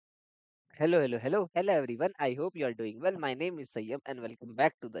Hello everyone. I hope you are doing well. My name is Sayyam and welcome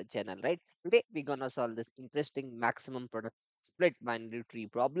back to the channel, right? Today we're gonna solve this interesting maximum product split binary tree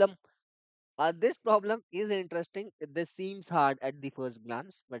problem. This problem is interesting. This seems hard at the first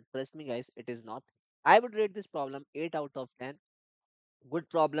glance, but trust me guys, it is not. I would rate this problem 8 out of 10. Good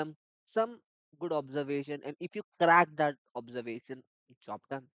problem, some good observation, and if you crack that observation, job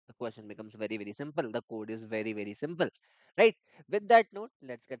done. The question becomes very simple. The code is very simple, right? With that note,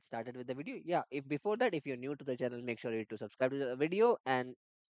 let's get started with the video. Yeah, if before that, if you're new to the channel, make sure you to subscribe to the video and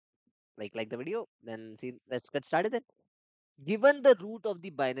like the video. Then see, let's get started. Then, given the root of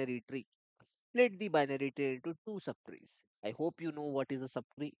the binary tree, split the binary tree into two subtrees. I hope you know what is a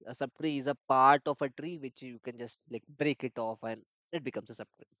subtree. A subtree is a part of a tree which you can just like break it off and it becomes a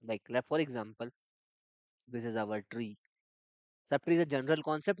subtree. Like for example, this is our tree. Subtree is a general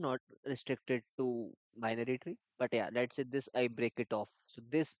concept, not restricted to binary tree. But yeah, let's say this I break it off. So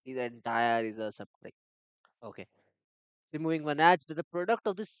this is entire is a subtree. Okay. Removing one edge, the product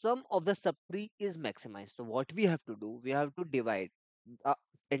of the sum of the subtree is maximized. So what we have to do, we have to divide the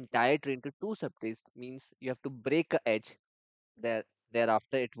entire tree into two subtrees. Means you have to break a edge. There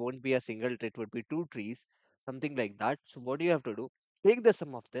thereafter it won't be a single tree, it would be two trees, something like that. So what do you have to do? Take the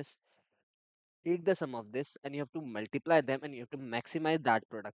sum of this, take the sum of this, and you have to multiply them and you have to maximize that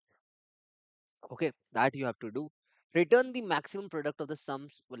product. Okay, that you have to do. Return the maximum product of the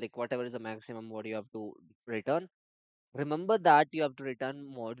sums, like whatever is the maximum, what you have to return. Remember that you have to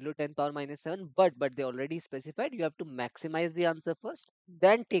return modulo 10 power minus 7, but they already specified you have to maximize the answer first,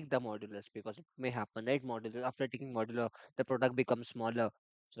 then take the modulus because it may happen, right? Modulo after taking modulo, the product becomes smaller.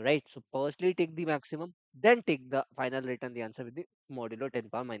 So right. So firstly take the maximum, then take the final return the answer with the modulo 10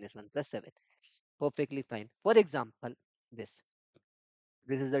 power minus 1 plus 7. Perfectly fine. For example, this.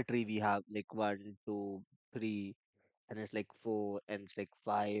 This is the tree we have like one, two, three, and it's like four, and it's like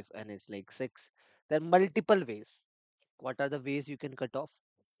five, and it's like six. There are multiple ways. What are the ways you can cut off?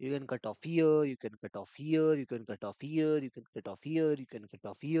 You can cut off here, you can cut off here, you can cut off here, you can cut off here, you can cut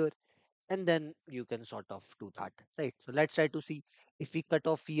off here, and then you can sort of do that, right? So let's try to see if we cut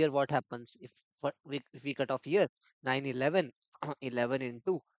off here, what happens if we cut off here 9, 11, 11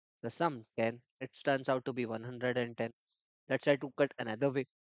 into the sum 10, it turns out to be 110. Let's try to cut another way.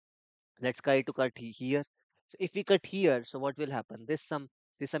 Let's try to cut here. So if we cut here, so what will happen? This sum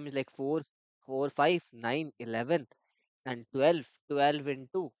is like 4, 4, 5, 9, 11 and 12. 12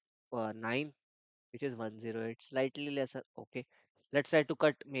 into 9, which is 108, slightly lesser. Okay, let's try to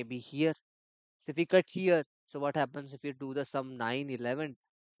cut maybe here. So if we cut here, so what happens if you do the sum 9, 11,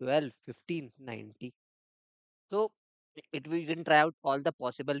 12, 15, 90? So we can try out all the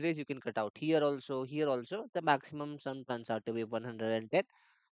possible ways. You can cut out here also, here also. The maximum sum turns out to be 110.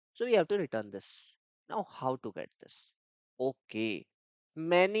 So we have to return this. Now, how to get this? Okay.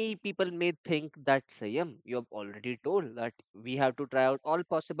 Many people may think that Sayam, you have already told that we have to try out all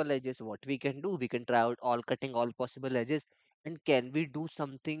possible edges. What we can do, we can try out all cutting all possible edges. And can we do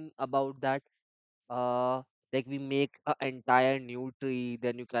something about that? Uh, like we make an entire new tree,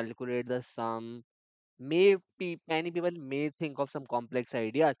 then you calculate the sum. Many people may think of some complex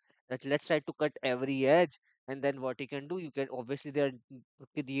ideas that let's try to cut every edge, and then what you can do, you can obviously there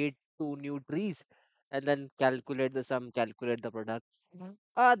create two new trees and then calculate the sum, calculate the product.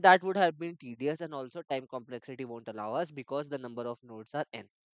 That would have been tedious, and also time complexity won't allow us because the number of nodes are n.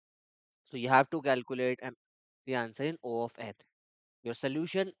 So you have to calculate and the answer in O of n. Your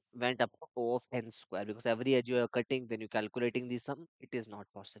solution went up to O of n square because every edge you are cutting, then you're calculating the sum. It is not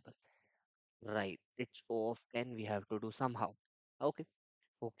possible. Right. It's O of n we have to do somehow. Okay.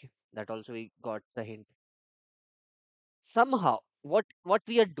 Okay. That also we got the hint. Somehow, what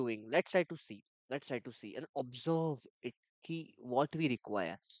we are doing, let's try to see. Let's try to see and observe it key what we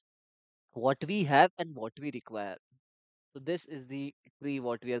require. What we have and what we require. So this is the tree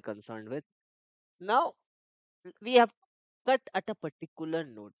what we are concerned with. Now we have cut at a particular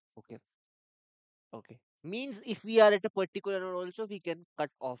node. Okay. Okay. Means if we are at a particular node also we can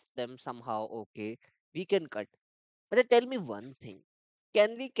cut off them somehow. Okay. We can cut. But tell me one thing.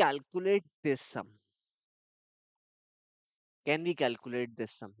 Can we calculate this sum? Can we calculate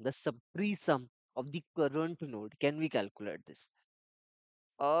this sum? The subtree sum of the current node. Can we calculate this?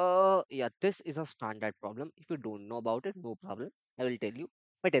 Yeah, this is a standard problem. If you don't know about it, no problem. I will tell you.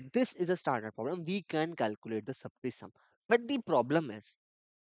 But this is a standard problem. We can calculate the subtree sum. But the problem is,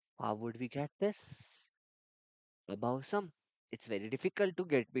 how would we get this above sum? It's very difficult to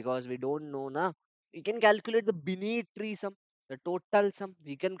get because we don't know now. We can calculate the beneath tree sum, the total sum.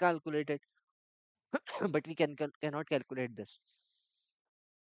 We can calculate it. But we cannot calculate this.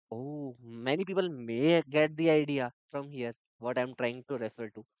 Oh, many people may get the idea from here what I'm trying to refer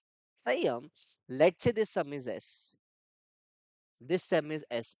to. Sayam, let's say this sum is S. This sum is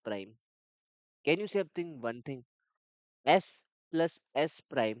S prime. Can you say one thing? S plus S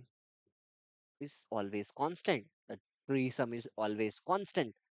prime is always constant. The tree sum is always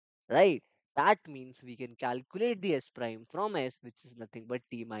constant, right? That means we can calculate the S prime from S, which is nothing but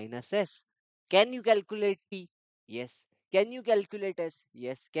T minus S. Can you calculate T? Yes. Can you calculate S?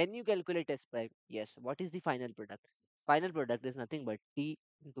 Yes. Can you calculate S prime? Yes. What is the final product? Final product is nothing but T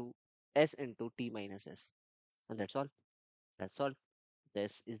into S into T minus S. And that's all. That's all.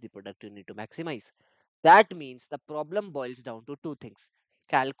 This is the product you need to maximize. That means the problem boils down to two things.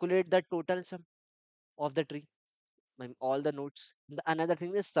 Calculate the total sum of the tree, all the nodes. Another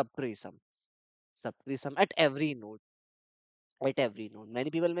thing is subtree sum. Subtree sum at every node. At every node. Many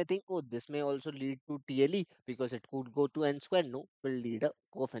people may think, oh, this may also lead to TLE because it could go to n square. No, will lead a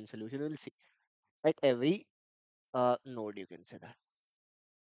coefficient solution. We'll see. At every node, you can say that.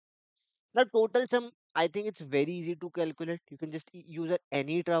 Now, total sum, I think it's very easy to calculate. You can just use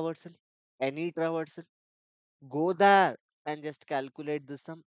any traversal. Any traversal. Go there and just calculate the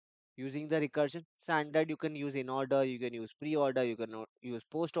sum using the recursion standard. You can use in order, you can use pre-order, you can use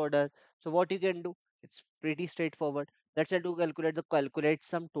post order. So what you can do, it's pretty straightforward. Let's try to calculate the calculate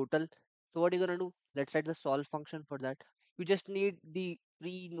sum total. So what are you gonna do? Let's write the solve function for that. You just need the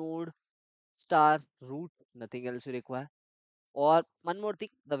pre-node star root, nothing else you require. Or one more thing,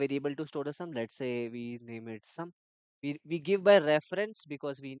 the variable to store the sum, let's say we name it sum. We give by reference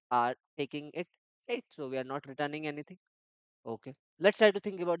because we are taking it, right? So we are not returning anything. Okay. Let's try to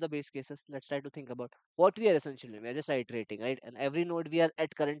think about the base cases. Let's try to think about what we are essentially doing. We are just iterating, right? And every node we are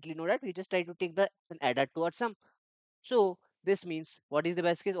at currently node at, we just try to take the and add that towards sum. So this means what is the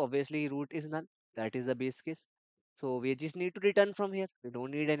base case? Obviously, root is none. That is the base case. So we just need to return from here. We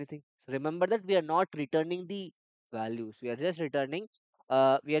don't need anything. So remember that we are not returning the values. We are just returning.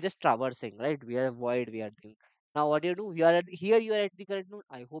 We are just traversing, right? We are void. We are doing. Now what do you do? You are here. You are at the current node.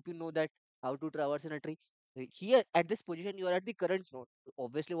 I hope you know that how to traverse in a tree. Here at this position, you are at the current node.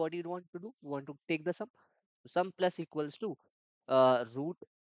 Obviously, what do you want to do? You want to take the sum. Sum plus equals to root.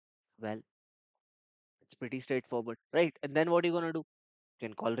 Well, it's pretty straightforward, right? And then what are you gonna do? You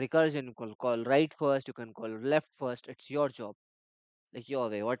can call recursion, you can call right first, you can call left first. It's your job, like your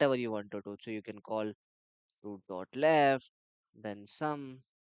way, whatever you want to do. So you can call root dot left, then sum,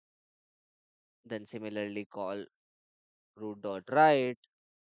 then similarly call root dot right,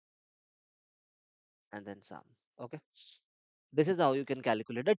 and then sum. Okay. This is how you can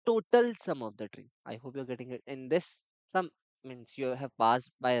calculate the total sum of the tree. I hope you're getting it. In this sum means you have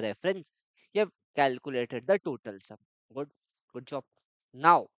passed by reference. You have calculated the total sum. Good, good job.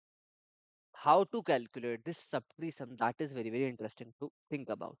 Now how to calculate this subtree sum, that is very very interesting to think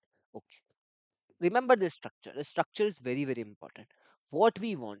about. Okay, remember this structure. The structure is very very important. What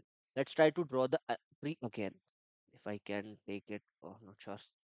we want, let's try to draw the tree again. If I can take it, oh not sure.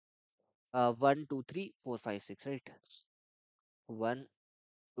 1 2 3 4 5 6, right? 1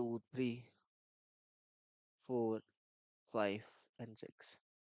 2 3 4 5 and 6.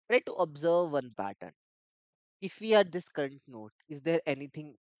 Try to observe one pattern. If we are this current node, is there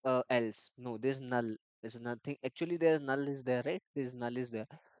anything else? No, there's null. There's nothing. Actually, there's null is there, right? There's null is there.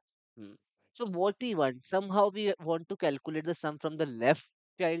 Hmm. So what we want, somehow we want to calculate the sum from the left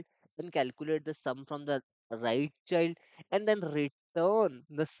child, then calculate the sum from the right child, and then return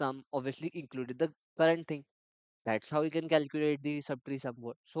the sum, obviously included the current thing. That's how we can calculate the subtree sum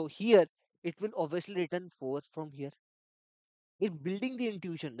word. So here it will obviously return 4 from here. It's building the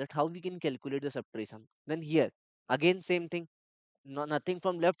intuition that how we can calculate the subtree sum. Then here again same thing. No, nothing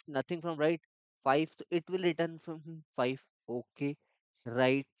from left, nothing from right. 5, so it will return from 5. Okay,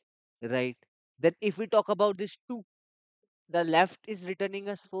 right, right. Then if we talk about this 2, the left is returning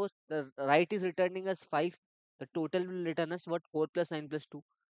us 4, the right is returning us 5. The total will return us what? 4 plus 9 plus 2,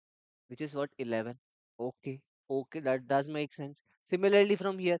 which is what? 11. Okay, okay, that does make sense. Similarly,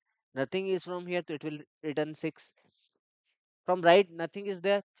 from here, nothing is from here, so it will return 6. From right, nothing is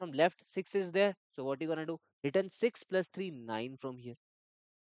there. From left, 6 is there. So what you gonna do? Return 6 plus 3, 9 from here.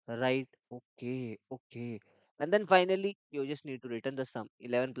 Right. Okay, okay. And then finally, you just need to return the sum.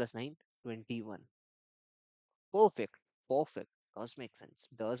 11 plus 9, 21. Perfect. Perfect. Does make sense.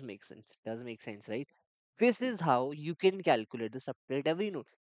 Does make sense. Does make sense, right? This is how you can calculate the subtrate every node.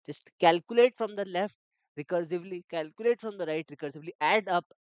 Just calculate from the left recursively, calculate from the right recursively, add up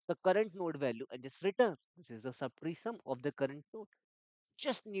the current node value and just return. This is the subtree sum of the current node.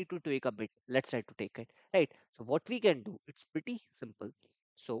 Just need to take a bit. Let's try to take it. Right. So what we can do, it's pretty simple.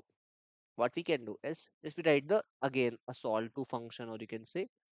 So what we can do is just we write the again a solve to function, or you can say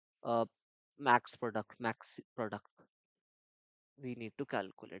uh max product. we need to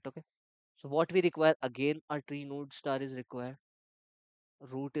calculate. Okay. So what we require again, a tree node star is required.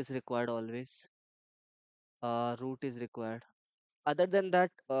 Root is required always. Root is required. Other than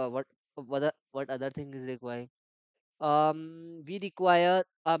that, what other thing is required? We require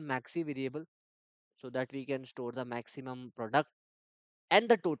a maxi variable so that we can store the maximum product, and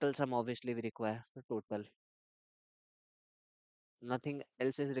the total sum obviously we require the total. Nothing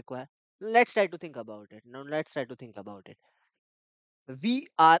else is required. Let's try to think about it. Now let's try to think about it. We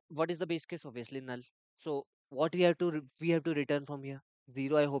are, what is the base case? Obviously null. So what we have to return from here?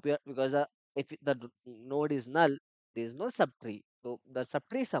 Zero. I hope you are, because if the node is null, there is no subtree. So the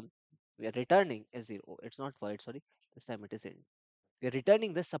subtree sum we are returning is zero. Oh, it's not void. Sorry, this time it is in. We are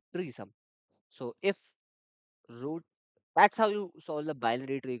returning the subtree sum. So if root, that's how you solve the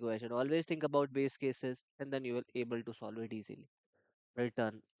binary tree equation. Always think about base cases, and then you will able to solve it easily.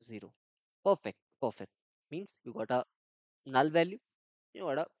 Return zero. Perfect. Perfect. Means you got a null value, you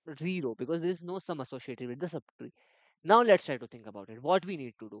got a zero, because there is no sum associated with the subtree. Now let's try to think about it. What we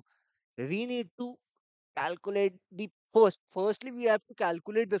need to do? We need to calculate the firstly we have to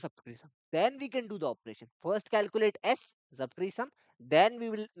calculate the subtree sum. Then we can do the operation. First calculate S subtree sum, then we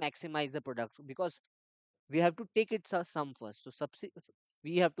will maximize the product, because we have to take its sum first. So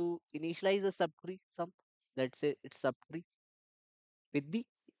we have to initialize the subtree sum. Let's say it's subtree with the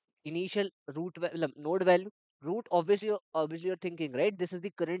initial node value. Root, obviously, obviously you're thinking, right? This is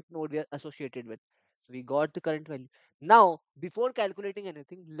the current node we are associated with. So we got the current value. Now, before calculating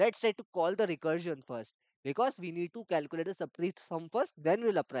anything, let's try to call the recursion first, because we need to calculate the subtree sum first. Then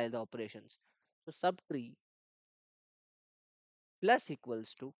we'll apply the operations. So subtree plus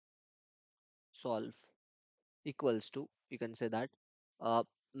equals to solve equals to, you can say that, uh,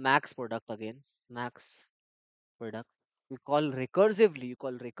 max product again, max product. You call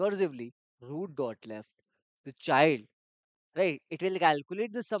recursively root dot left the child, right? It will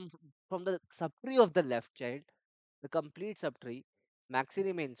calculate the sum from the subtree of the left child, the complete subtree. Maxi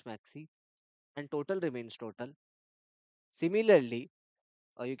remains maxi, and total remains total. Similarly,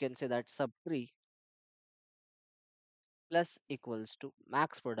 you can say that subtree plus equals to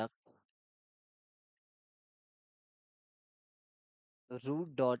max product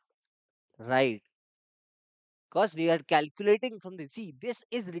root dot right, because we are calculating from the, see, this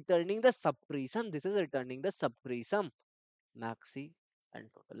is returning the subtree sum, this is returning the subtree sum, maxi and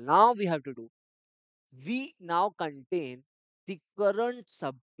total. Now we have to do, we now contain the current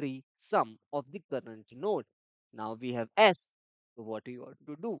subtree sum of the current node. Now we have S. So what we want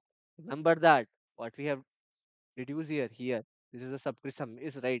to do? Remember that what we have reduced here. This is the subtree sum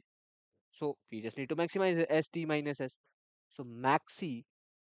is right. So we just need to maximize it, ST minus S. So maxi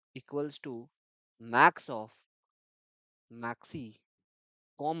equals to max of maxi,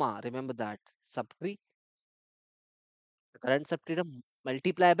 comma. Remember that subtree, the current subtree sum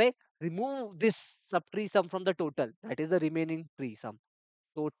multiply by, remove this subtree sum from the total. That is the remaining tree sum.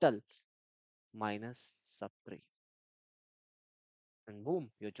 Total minus subtree, and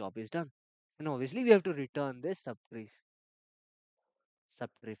boom, your job is done. And obviously we have to return this subtree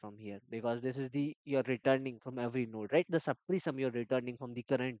from here, because this is the, you're returning from every node, right? The subtree sum you're returning from the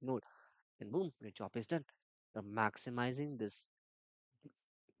current node, and boom, your job is done. You're maximizing this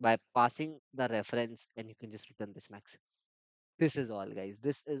by passing the reference, and you can just return this max. This is all, guys.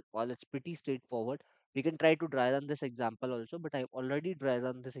 This is all. It's pretty straightforward. We can try to dry run this example also, but I've already dry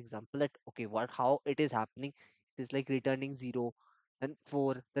run this example that, okay, what, how it is happening. It's like returning 0, then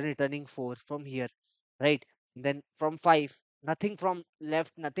 4, then returning 4 from here, right? Then from 5, nothing from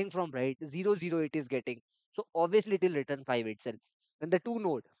left, nothing from right, 0, 0 it is getting. So obviously it will return 5 itself. Then the 2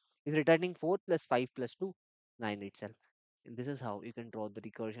 node is returning 4 plus 5 plus 2, 9 itself. And this is how you can draw the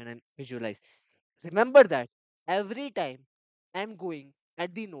recursion and visualize. Remember that every time I'm going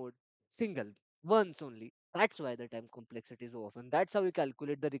at the node single, once only. That's why the time complexity is often. That's how we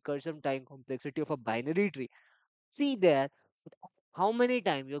calculate the recursion time complexity of a binary tree. See there, how many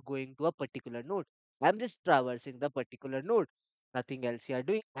times you're going to a particular node. I'm just traversing the particular node. Nothing else you are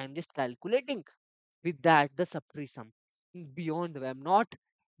doing. I'm just calculating with that the subtree sum. Beyond that, I'm not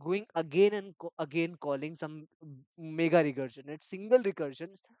going again and again calling some mega recursion. It's single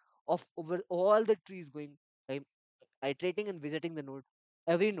recursions of over all the trees going. I'm iterating and visiting the node,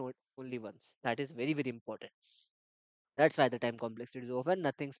 every node only once. That is very, very important. That's why the time complexity is over.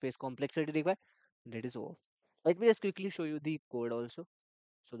 Nothing space complexity required. That is off. Let me just quickly show you the code also,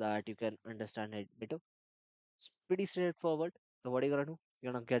 so that you can understand it better. It's pretty straightforward. So what are you gonna do?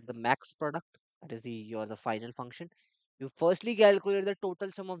 You're gonna get the max product. That is the final function. You firstly calculate the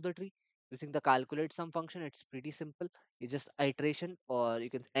total sum of the tree using the calculate sum function. It's pretty simple. It's just iteration, or you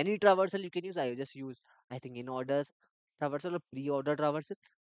can any traversal you can use. I just use, I think, in order traversal or pre-order traversal,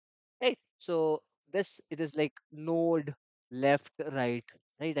 right? So this it is like node left, right,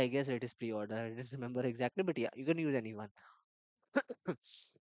 right? I guess it is pre-order. I don't remember exactly, but yeah, you can use anyone.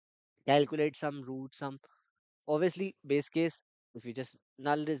 Calculate some root, some obviously base case. If you just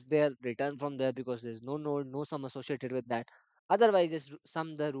null is there, return from there because there's no node, no sum associated with that. Otherwise, just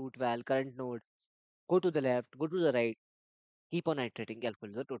sum the root val, current node, go to the left, go to the right, keep on iterating,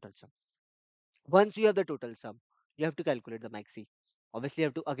 calculate the total sum. Once you have the total sum, you have to calculate the maxi. Obviously, you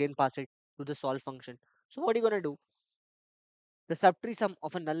have to again pass it to the solve function. So what are you gonna do? The subtree sum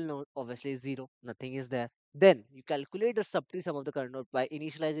of a null node obviously is zero. Nothing is there. Then you calculate the subtree sum of the current node by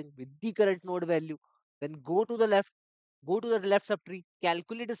initializing with the current node value. Then go to the left, go to the left subtree,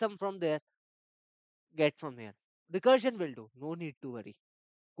 calculate the sum from there, get from here. Recursion will do. No need to worry.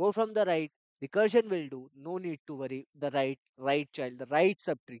 Go from the right. Recursion will do. No need to worry. The right child, the right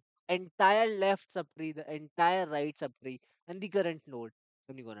subtree, entire left subtree, the entire right subtree, and the current node.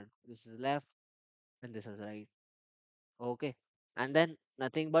 Then you're gonna do. This is left and this is right. Okay. And then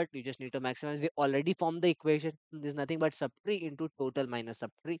nothing but you just need to maximize. We already formed the equation. There's nothing but subtree into total minus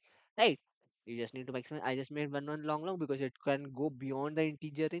subtree. Right. You just need to maximize. I just made one long because it can go beyond the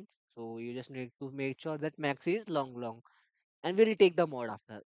integer range. So you just need to make sure that max is long. And we'll take the mod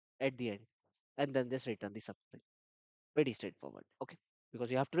after at the end. And then just return the subtree. Pretty straightforward. Okay.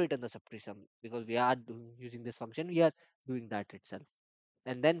 Because you have to return the subtree sum because we are using this function. We are doing that itself.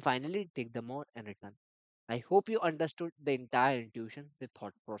 And then finally take the mod and return. I hope you understood the entire intuition, the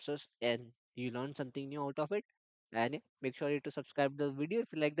thought process, and you learned something new out of it. And yeah, make sure you to subscribe to the video if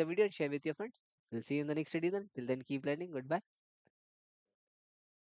you like the video and share with your friends. We'll see you in the next video then. Till then, keep learning. Goodbye.